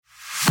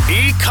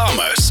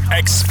E-commerce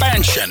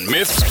expansion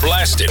myths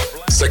blasted.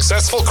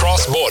 Successful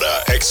cross-border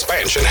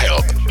expansion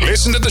help.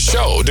 Listen to the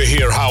show to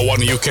hear how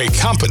one UK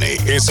company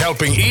is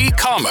helping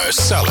e-commerce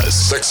sellers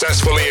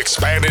successfully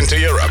expand into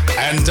Europe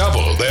and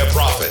double their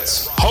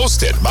profits.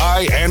 Hosted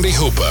by Andy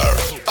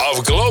Hooper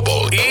of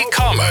Global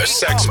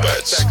E-commerce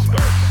Experts.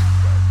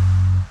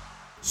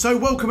 So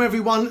welcome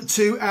everyone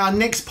to our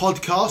next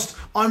podcast.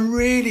 I'm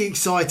really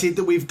excited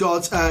that we've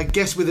got a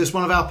guest with us,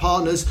 one of our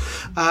partners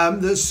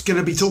that's going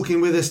to be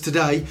talking with us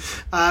today.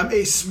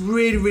 It's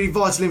really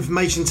vital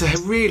information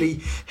to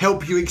really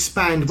help you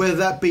expand, whether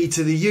that be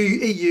to the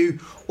EU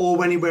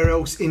or anywhere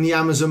else in the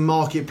Amazon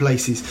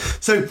marketplaces.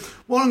 So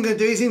what I'm going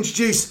to do is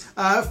introduce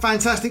a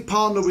fantastic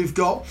partner we've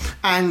got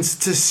and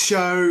to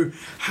show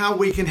how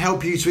we can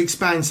help you to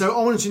expand. So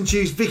I want to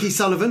introduce Vicky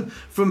Sullivan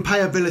from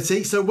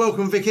Payability. So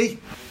welcome, Vicky.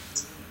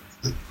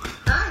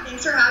 Hi,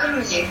 thanks for having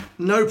me.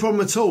 No problem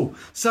at all.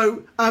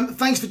 So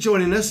thanks for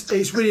joining us.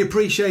 It's really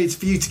appreciated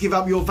for you to give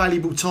up your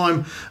valuable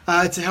time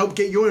to help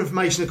get your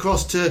information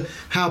across to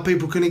how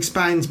people can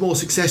expand more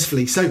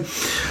successfully. So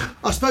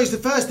I suppose the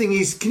first thing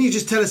is, can you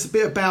just tell us a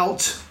bit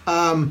about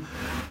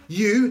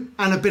you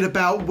and a bit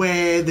about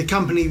where the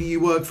company that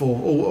you work for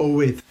or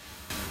with?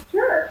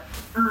 Sure.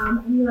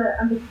 I'm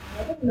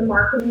the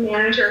marketing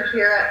manager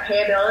here at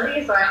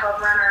Payability, so I help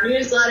run our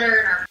newsletter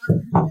and our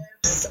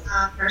partnerships,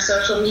 our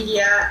social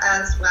media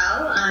as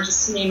well,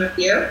 just to name a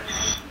few.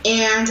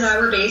 And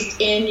we're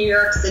based in New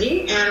York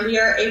City, and we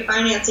are a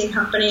financing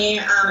company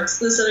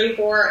exclusively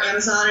for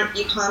Amazon and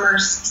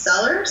e-commerce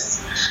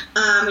sellers.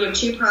 We have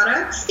two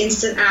products: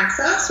 Instant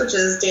Access, which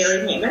is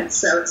daily payments,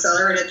 so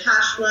accelerated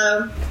cash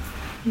flow,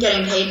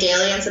 getting paid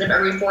daily instead of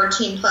every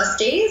 14 plus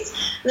days.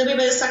 And then we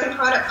have a second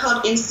product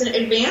called Instant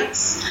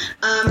Advance,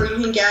 where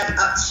you can get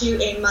up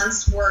to a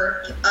month's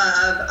worth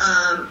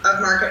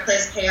of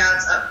marketplace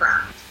payouts up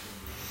front.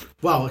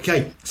 Wow,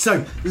 okay.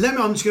 So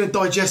I'm just going to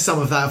digest some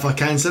of that if I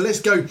can. So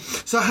let's go.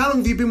 So how long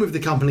have you been with the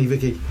company,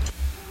 Vicky?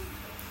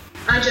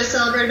 I just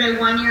celebrated my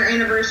 1 year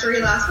anniversary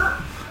last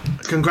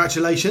month.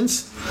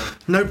 Congratulations.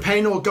 No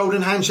pen or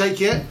golden handshake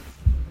yet?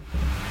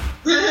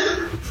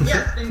 Yeah,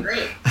 it's been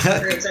great.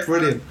 So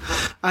brilliant.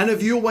 And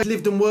have you always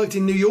lived and worked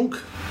in New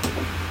York?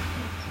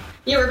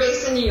 Yeah, we're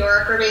based in New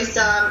York. We're based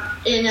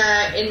in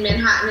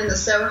Manhattan, in the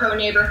Soho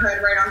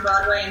neighborhood, right on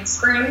Broadway and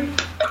Spring.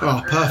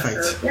 Oh,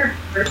 perfect. So, yeah.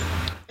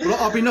 Well,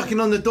 I'll be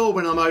knocking on the door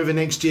when I'm over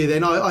next year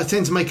then. I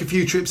tend to make a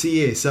few trips a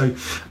year, so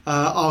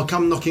I'll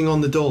come knocking on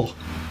the door.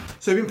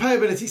 So in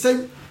Payability,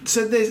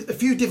 so there's a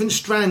few different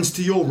strands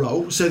to your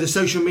role. So the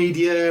social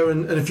media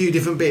and a few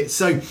different bits.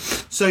 So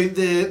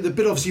the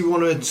bit obviously we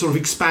want to sort of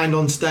expand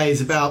on today is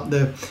about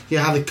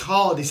how the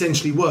card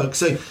essentially works.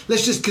 So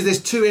let's just, because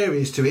there's two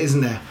areas to it,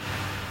 isn't there?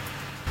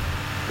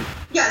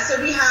 Yeah,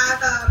 so we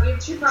have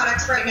two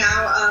products right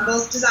now,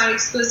 both designed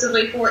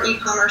exclusively for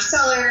e-commerce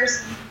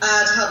sellers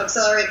to help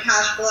accelerate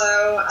cash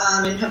flow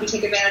and help you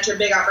take advantage of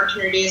big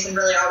opportunities and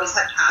really always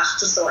have cash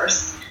to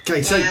source.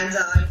 Okay, so and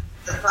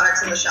the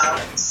products on the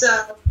shelf. So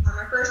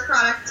our first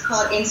product is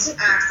called Instant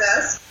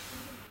Access.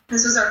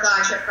 This was our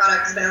flagship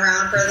product. It's been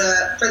around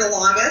for the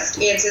longest.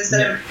 It's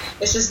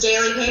just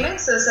daily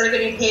payments. So instead of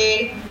getting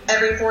paid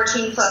every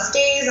 14 plus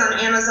days on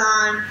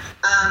Amazon,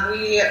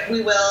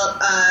 we will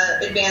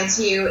advance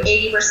you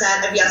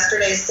 80% of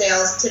yesterday's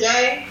sales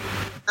today.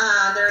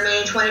 The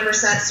remaining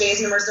 20%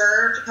 stays in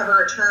reserve to cover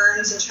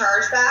returns and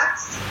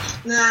chargebacks.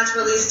 And then that's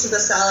released to the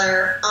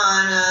seller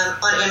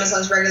on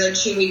Amazon's regular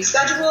 2-week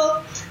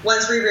schedule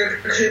once we've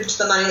recouped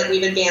the money that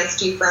we've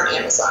advanced you from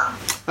Amazon.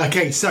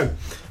 Okay, so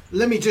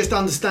let me just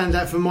understand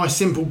that from my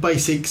simple,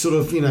 basic sort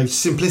of,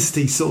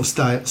 simplicity sort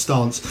of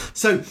stance.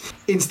 So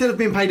instead of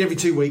being paid every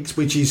 2 weeks,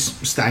 which is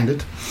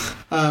standard,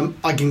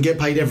 I can get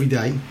paid every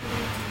day.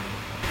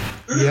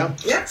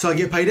 Yeah. So I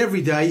get paid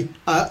every day.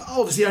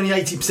 Obviously, only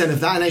 80% of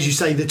that, and as you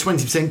say, the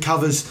 20%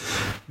 covers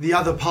the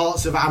other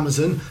parts of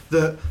Amazon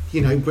that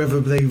whether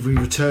they be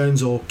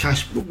returns or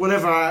cash,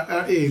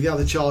 whatever the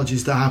other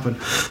charges that happen.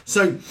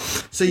 So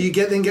you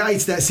get 80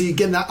 of that. So you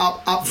get that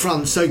up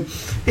front. So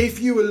if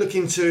you were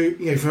looking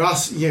to, for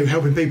us,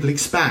 helping people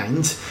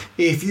expand,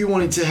 if you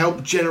wanted to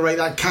help generate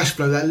that cash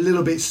flow that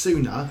little bit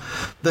sooner,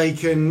 they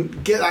can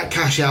get that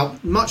cash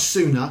out much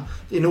sooner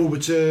in order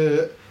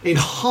to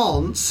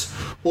enhance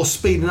or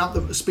speed up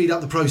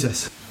the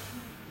process.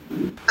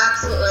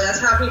 Absolutely, that's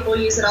how people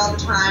use it all the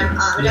time.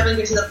 It definitely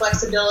gives you the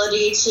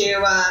flexibility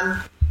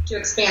to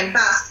expand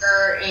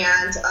faster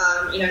and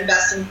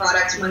invest in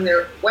products when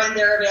they're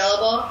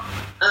available.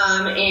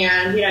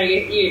 And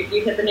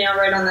you hit the nail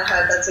right on the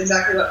head. That's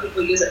exactly what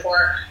people use it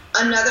for.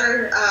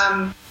 Another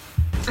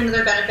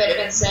benefit of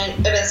Instant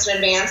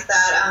Advance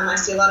that I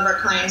see a lot of our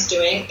clients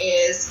doing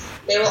is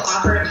they will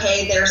offer to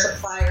pay their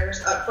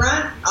suppliers up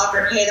front,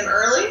 offer to pay them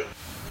early,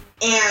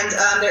 and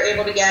they're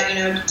able to get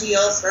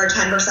deals for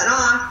 10%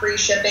 off, free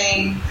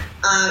shipping,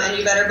 and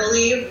you better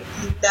believe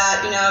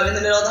that in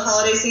the middle of the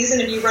holiday season,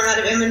 if you run out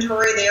of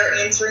inventory, they are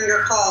answering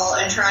your call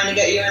and trying to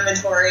get you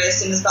inventory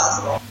as soon as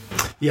possible.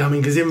 Yeah, I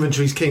mean, because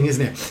inventory's king,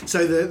 isn't it?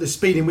 So the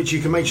speed in which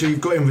you can make sure you've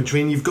got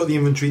inventory and you've got the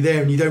inventory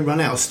there and you don't run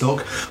out of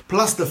stock,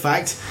 plus the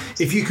fact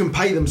if you can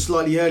pay them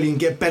slightly early and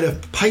get better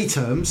pay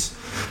terms,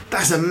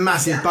 that's a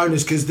massive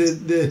bonus, because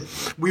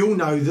we all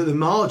know that the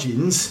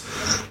margins,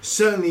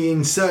 certainly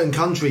in certain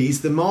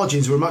countries, the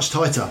margins were much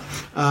tighter,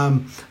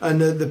 and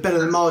the better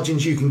the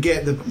margins you can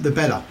get, the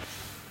better.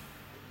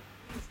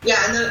 Yeah,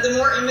 and the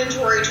more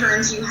inventory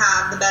turns you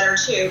have, the better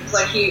too.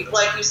 Like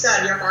you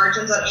said, your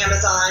margins on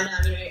Amazon,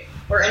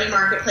 or any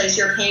marketplace,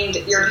 you're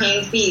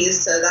paying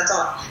fees, so that's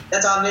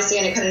obviously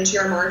going to cut into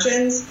your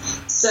margins.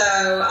 So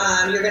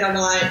you're going to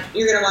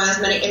want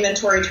as many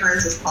inventory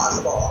turns as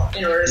possible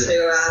in order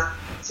to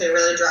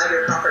really drive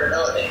your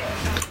profitability.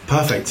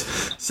 Perfect.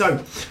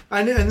 So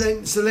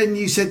then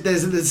you said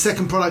there's the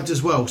second product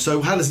as well.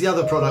 So how does the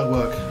other product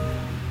work?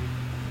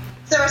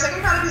 So our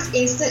second product is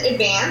Instant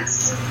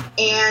Advance,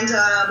 and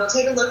we'll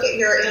take a look at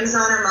your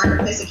Amazon or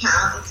Marketplace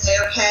account and say,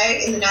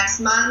 okay, in the next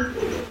month,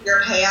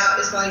 your payout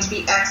is going to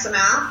be X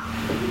amount.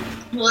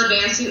 We'll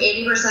advance you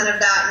 80% of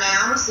that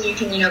now, so you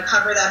can,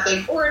 cover that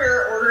big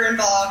order in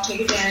bulk,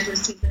 take advantage of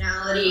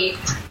seasonality,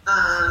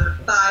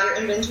 buy your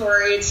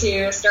inventory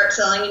to start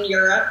selling in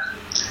Europe.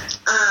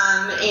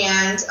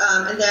 And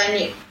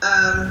then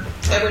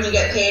when you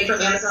get paid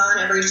from Amazon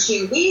every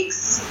 2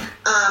 weeks,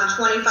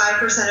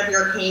 25% of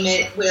your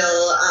payment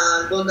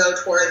will go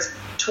towards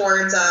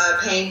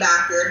paying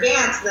back your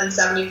advance, and then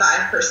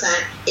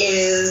 75%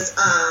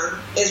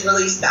 is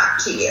released back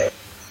to you.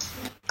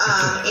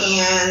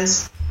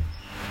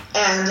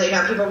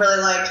 And people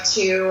really like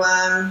to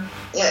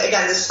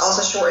again, this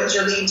also shortens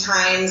your lead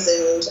times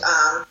and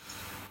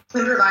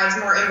provides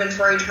more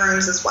inventory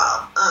turns as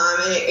well.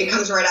 And it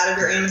comes right out of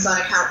your Amazon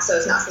account, so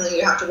it's not something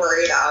you have to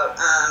worry about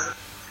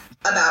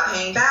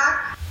paying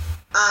back.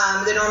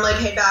 They normally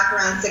pay back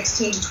around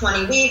 16 to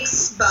 20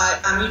 weeks, but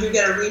you do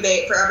get a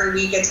rebate for every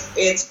week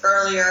it's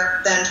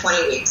earlier than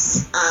 20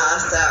 weeks.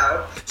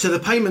 So the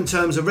payment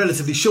terms are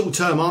relatively short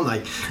term, aren't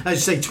they?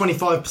 As you say,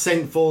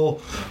 25% for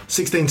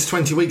 16 to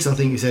 20 weeks, I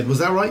think you said. Was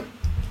that right?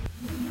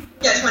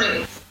 Yeah, 20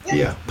 weeks.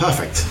 Yeah,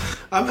 perfect.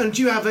 And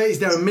do you have is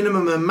there a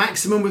minimum and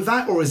maximum with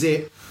that, or is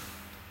it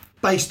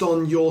based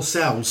on your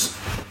sales?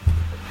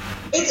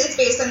 It's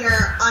based on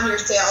your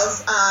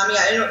sales.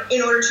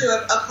 In order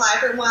to apply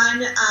for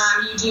one,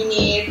 you do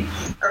need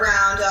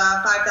around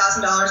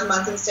 $5,000 a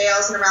month in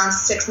sales and around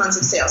 6 months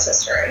of sales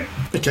history.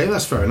 Okay,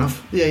 that's fair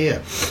enough.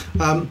 Yeah.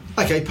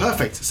 Okay,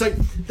 perfect. So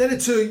then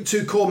the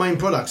two core main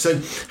products.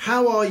 So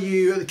how are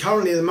you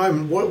currently at the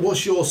moment?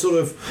 What's your sort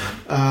of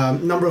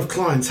number of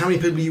clients? How many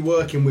people are you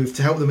working with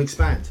to help them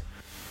expand?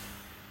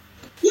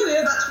 Yeah, we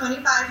have about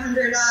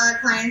 2,500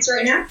 clients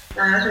right now.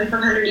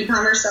 2,500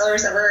 e-commerce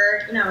sellers that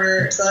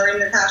we're accelerating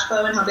their cash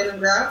flow and helping them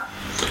grow.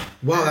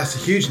 Wow, that's a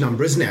huge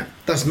number, isn't it?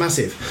 That's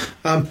massive.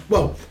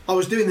 Well, I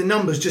was doing the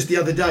numbers just the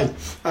other day,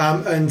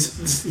 and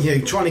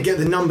trying to get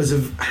the numbers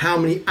of how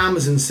many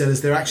Amazon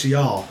sellers there actually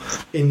are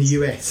in the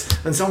US.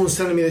 And someone's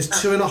telling me there's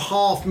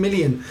 2.5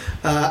 million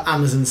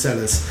Amazon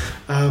sellers,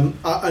 and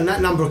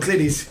that number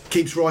clearly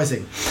keeps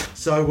rising.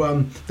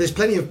 So there's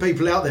plenty of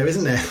people out there,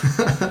 isn't there?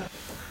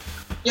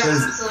 Yeah,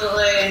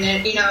 absolutely, and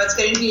it's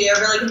going to be a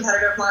really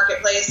competitive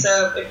marketplace.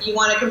 So if you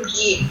want to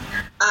compete,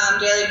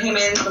 daily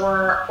payments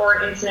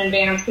or instant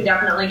advance could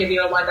definitely give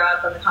you a leg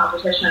up on the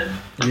competition.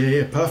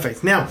 Yeah,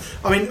 perfect. Now,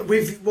 I mean,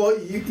 with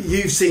what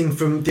you've seen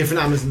from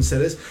different Amazon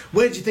sellers,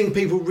 where do you think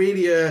people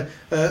really are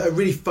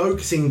really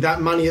focusing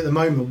that money at the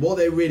moment? What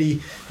they're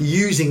really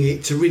using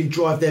it to really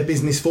drive their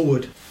business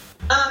forward?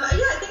 I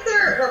think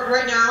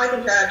right now. I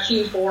think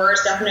Q4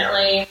 is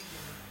definitely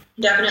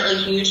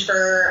huge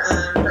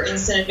for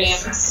instant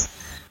advance.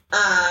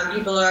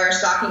 People are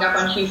stocking up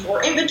on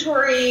Q4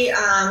 inventory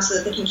so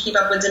that they can keep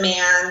up with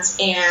demand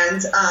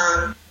and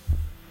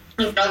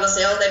all the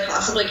sales they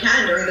possibly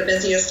can during the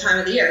busiest time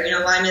of the year.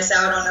 Why miss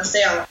out on a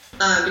sale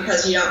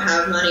because you don't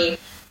have money?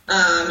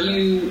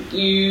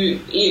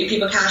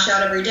 People cash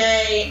out every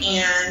day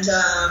and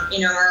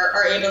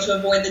are able to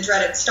avoid the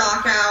dreaded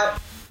stock out,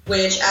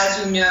 which,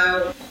 as you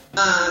know,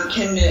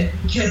 can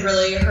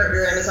really hurt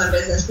your Amazon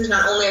business, because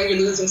not only are you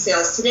losing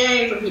sales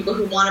today for people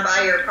who want to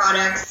buy your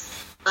products,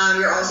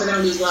 you're also going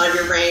to lose a lot of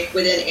your rank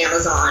within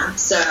Amazon.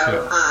 So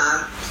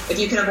if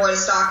you can avoid a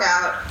stock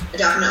out,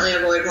 definitely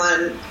avoid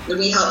one.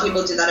 We help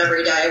people do that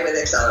every day with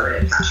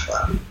accelerated cash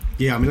flow.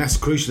 Yeah, I mean, that's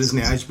crucial, isn't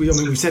it?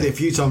 We've said it a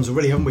few times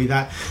already, haven't we?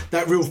 That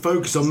real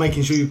focus on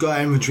making sure you've got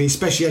inventory,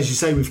 especially, as you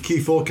say, with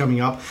Q4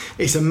 coming up.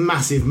 It's a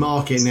massive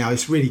market now.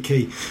 It's really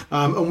key.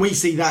 And we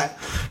see that,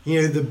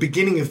 the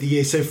beginning of the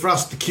year. So for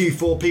us, the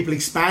Q4, people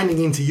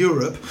expanding into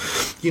Europe,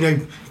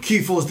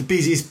 Q4 is the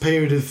busiest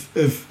period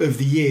of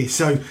the year.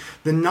 So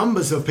the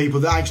numbers of people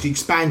that actually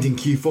expand in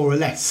Q4 are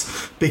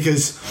less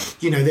because,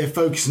 they're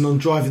focusing on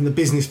driving the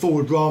business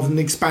forward rather than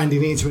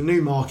expanding it into a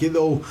new market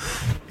that will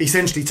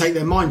essentially take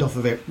their mind off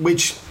of it,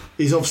 which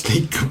is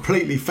obviously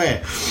completely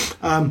fair.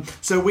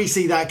 So we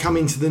see that come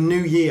into the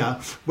new year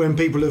when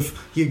people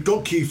you've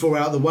got Q4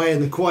 out of the way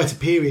and the quieter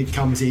period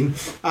comes in,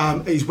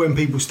 is when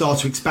people start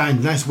to expand.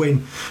 And that's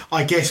when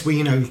I guess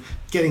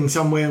getting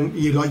somewhere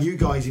like you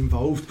guys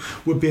involved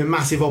would be a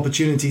massive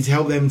opportunity to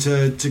help them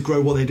to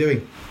grow what they're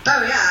doing.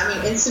 Oh yeah, I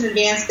mean, Instant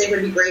Advance, they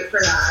would be great for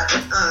that.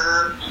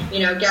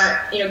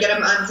 Get a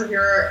month of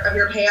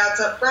your payouts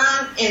up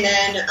front, and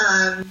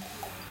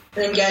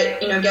then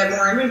get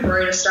more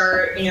inventory to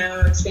start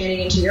expanding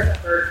into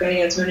Europe or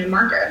expanding into a new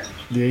market.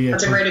 Yeah.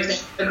 That's a great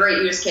example, a great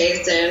use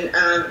case, and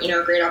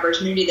a great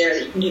opportunity there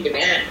that you can take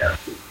advantage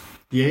of.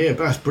 Yeah,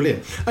 that's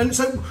brilliant. And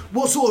so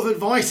what sort of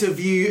advice are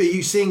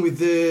you seeing with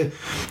the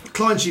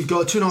clients you've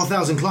got,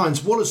 2,500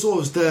 clients? What are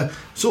sort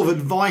of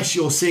advice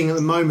you're seeing at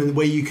the moment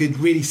where you could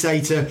really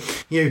say to,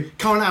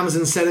 current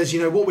Amazon sellers,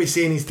 what we're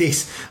seeing is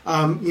this,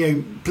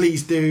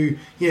 please do,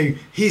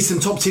 here's some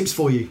top tips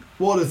for you.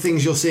 What are the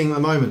things you're seeing at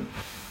the moment?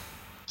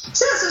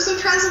 So some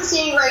trends I'm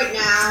seeing right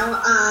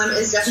now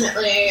is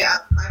definitely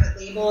private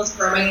label is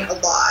growing a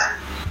lot.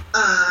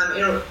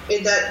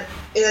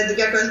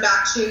 That goes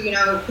back to,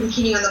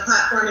 competing on the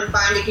platform and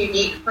finding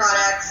unique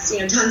products.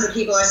 Tons of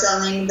people are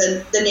selling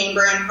the name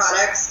brand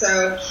products.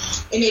 So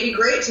it may be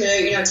great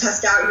to,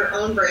 test out your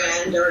own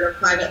brand or to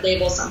private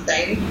label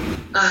something.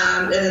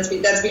 And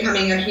that's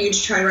becoming a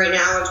huge trend right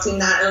now. I've seen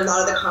that at a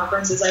lot of the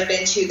conferences I've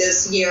been to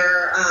this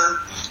year,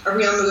 a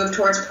real move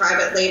towards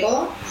private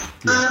label.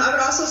 I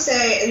would also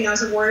say,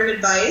 as a word of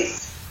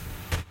advice,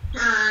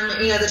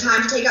 the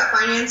time to take out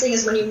financing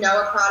is when a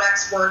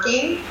product's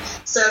working.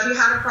 So if you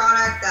have a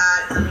product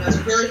that is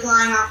really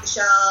flying off the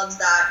shelves,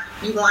 that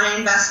you want to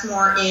invest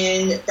more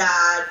in,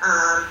 that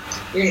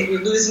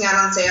you're losing out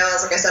on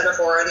sales, like I said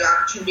before, the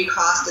opportunity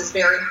cost is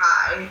very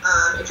high.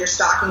 If you're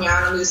stocking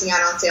out and losing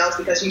out on sales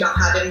because you don't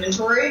have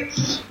inventory,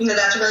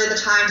 that's really the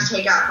time to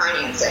take out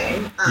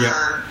financing.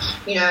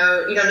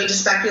 You don't need to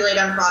speculate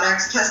on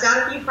products. Test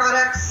out a few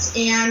products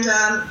and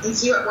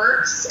see what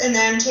works, and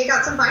then take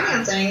out some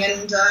financing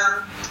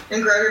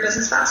and grow your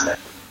business faster.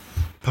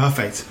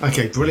 Perfect.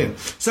 Okay, brilliant.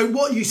 So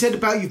what you said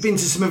about you've been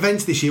to some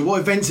events this year, what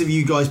events have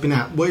you guys been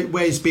at?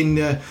 Where's been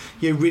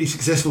really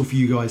successful for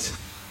you guys?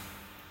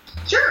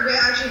 Sure. We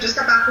actually just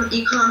got back from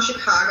Ecom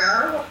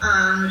Chicago,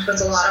 which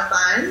was a lot of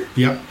fun.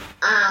 Yep.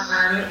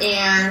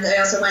 And I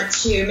also went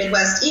to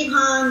Midwest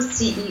Ecom,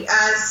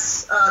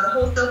 CES, the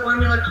Wholesale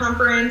Formula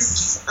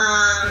Conference,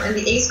 and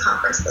the ACE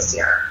Conference this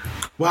year.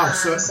 Wow,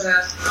 so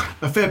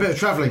a fair bit of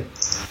traveling.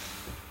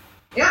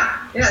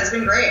 Yeah, it's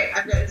been great.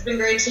 It's been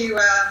great to,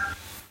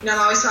 I'm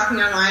always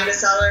talking online to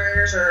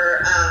sellers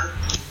or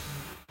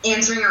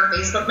answering our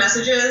Facebook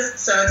messages.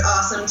 So it's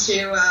awesome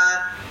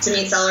to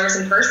meet sellers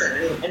in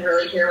person and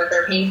really hear what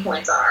their pain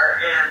points are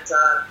and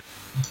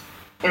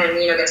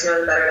get to know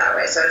them better that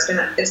way. So it's been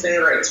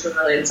great. It's been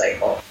really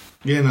insightful.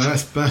 Yeah, no,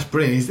 that's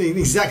brilliant. It's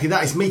exactly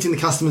that. It's meeting the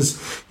customers.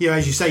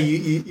 As you say,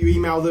 you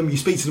email them, you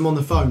speak to them on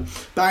the phone,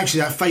 but actually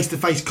that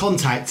face-to-face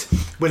contact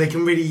where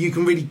you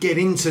can really get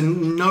in to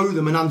know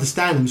them and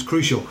understand them is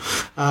crucial,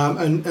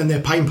 and their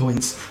pain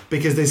points,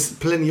 because there's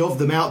plenty of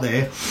them out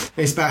there.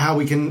 It's about how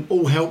we can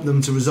all help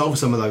them to resolve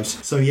some of those.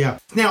 So yeah.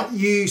 Now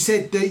you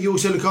said that you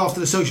also look after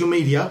the social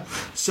media.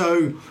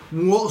 So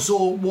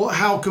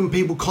how can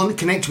people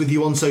connect with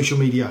you on social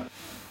media?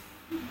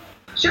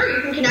 Sure,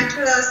 you can connect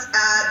with us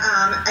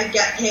at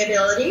Get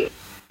Payability.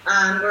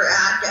 We're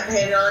at Get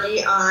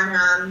Payability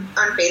on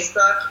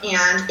Facebook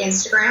and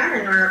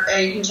Instagram,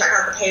 and you can check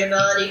out the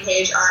Payability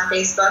page on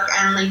Facebook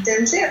and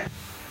LinkedIn too.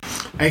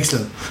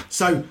 Excellent.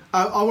 So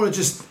I want to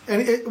just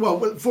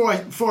before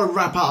I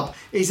wrap up,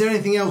 is there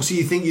anything else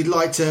you think you'd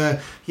like to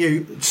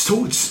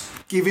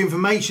give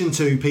information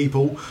to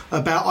people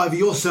about either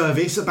your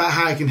service, about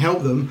how it can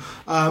help them,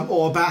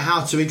 or about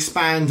how to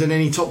expand, and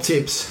any top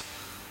tips?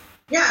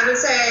 Yeah, I would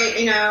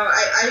say,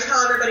 I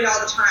tell everybody all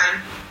the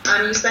time,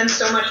 you spend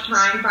so much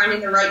time finding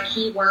the right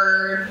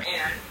keyword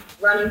and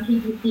running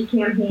PPC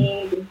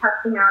campaigns and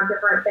testing out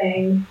different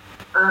things.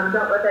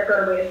 Don't let that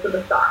go to waste with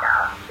the stock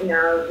out.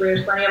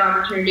 There's plenty of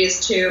opportunities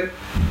to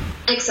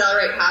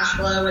accelerate cash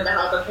flow with the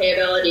help of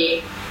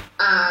Payability.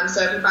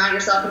 So if you find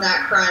yourself in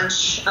that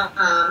crunch,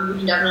 we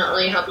can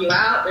definitely help you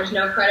out. There's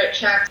no credit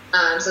check,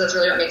 so that's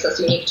really what makes us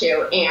unique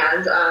too.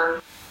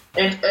 And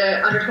it's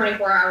under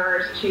 24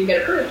 hours to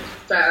get approved.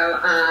 So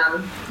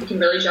you can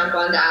really jump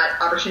on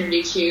that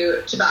opportunity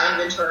to buy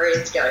inventory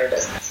and scale your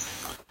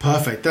business.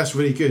 Perfect. That's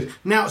really good.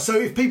 Now, so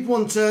if people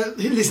want to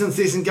listen to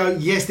this and go,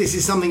 yes, this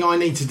is something I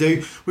need to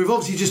do, we've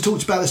obviously just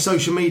talked about the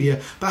social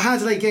media, but how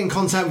do they get in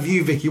contact with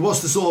you, Vicky?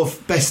 What's the sort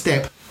of best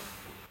step?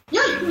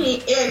 Yeah,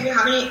 if you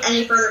have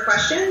any further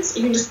questions,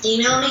 you can just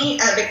email me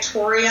at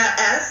Victoria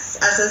S.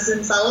 as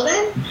in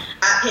Sullivan,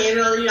 at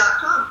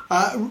payability.com.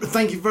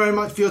 Thank you very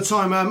much for your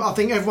time. I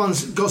think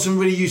everyone's got some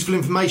really useful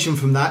information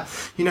from that.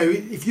 You know,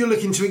 if you're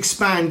looking to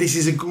expand, this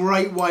is a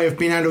great way of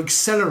being able to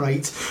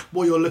accelerate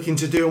what you're looking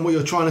to do and what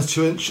you're trying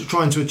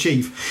to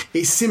achieve.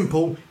 It's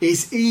simple,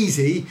 it's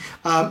easy,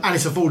 and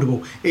it's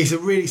affordable. It's a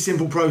really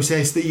simple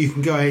process that you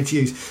can go ahead to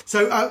use.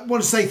 So I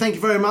want to say thank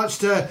you very much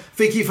to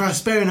Vicky for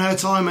sparing her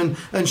time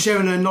and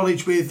sharing her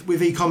knowledge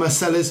with e-commerce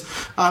sellers.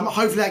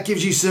 Hopefully that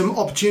gives you some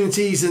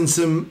opportunities and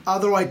some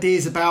other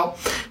ideas about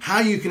how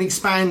you can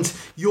expand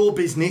your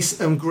business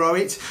and grow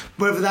it,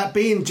 whether that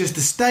be in just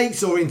the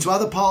States or into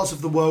other parts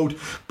of the world,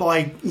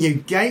 by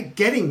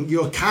getting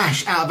your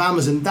cash out of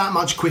Amazon that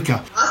much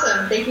quicker.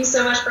 Awesome. Thank you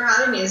so much for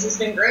having me. This has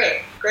been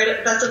great.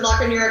 Great. Best of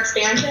luck on your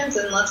expansions,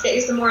 and let's get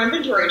you some more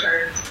inventory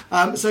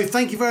turns. So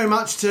thank you very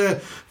much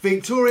to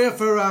Victoria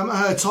for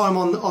her time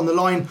on the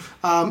line,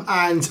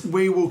 and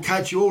we will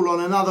catch you all on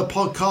another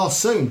podcast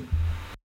soon.